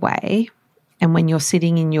take that away and when you're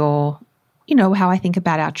sitting in your, how I think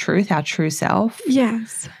about our truth, our true self.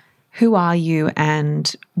 Yes. Who are you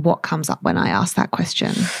and what comes up when I ask that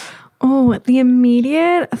question? Oh, the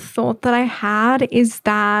immediate thought that I had is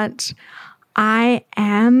that I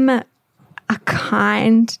am a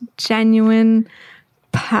kind, genuine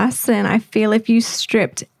person. I feel if you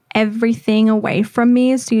stripped everything away from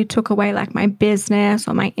me, so you took away like my business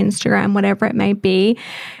or my Instagram, whatever it may be,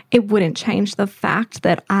 it wouldn't change the fact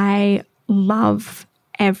that I love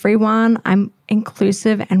everyone. I'm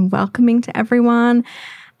inclusive and welcoming to everyone.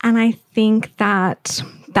 And I think that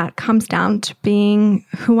comes down to being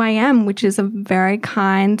who I am, which is a very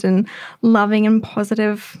kind and loving and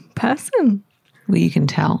positive person. Well, you can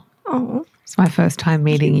tell. Oh. It's my first time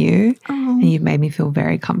meeting you, and you've made me feel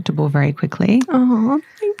very comfortable very quickly. Oh,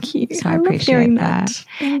 thank you. So I appreciate that.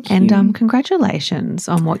 Thank you. And congratulations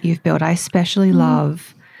on what you've built. I especially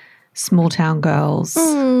love small town girls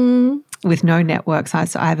with no networks. I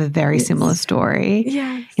have a very similar story.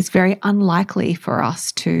 Yes. It's very unlikely for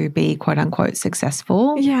us to be quote unquote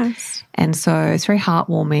successful. Yes. And so it's very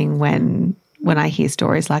heartwarming when I hear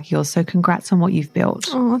stories like yours. So congrats on what you've built.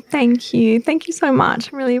 Oh, thank you. Thank you so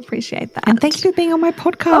much. I really appreciate that. And thank you for being on my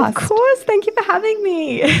podcast. Of course. Thank you for having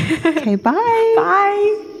me. Okay, bye.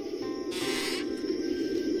 Bye.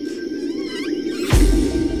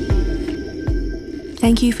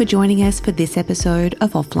 Thank you for joining us for this episode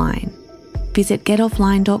of Offline. Visit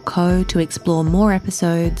getoffline.co to explore more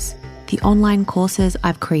episodes, the online courses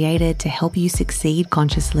I've created to help you succeed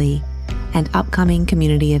consciously, and upcoming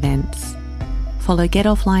community events. Follow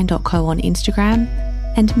getoffline.co on Instagram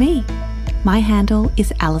and me. My handle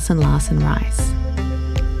is Alison Larson Rice.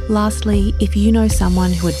 Lastly, if you know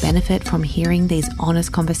someone who would benefit from hearing these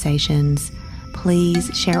honest conversations, please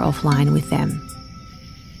share Offline with them.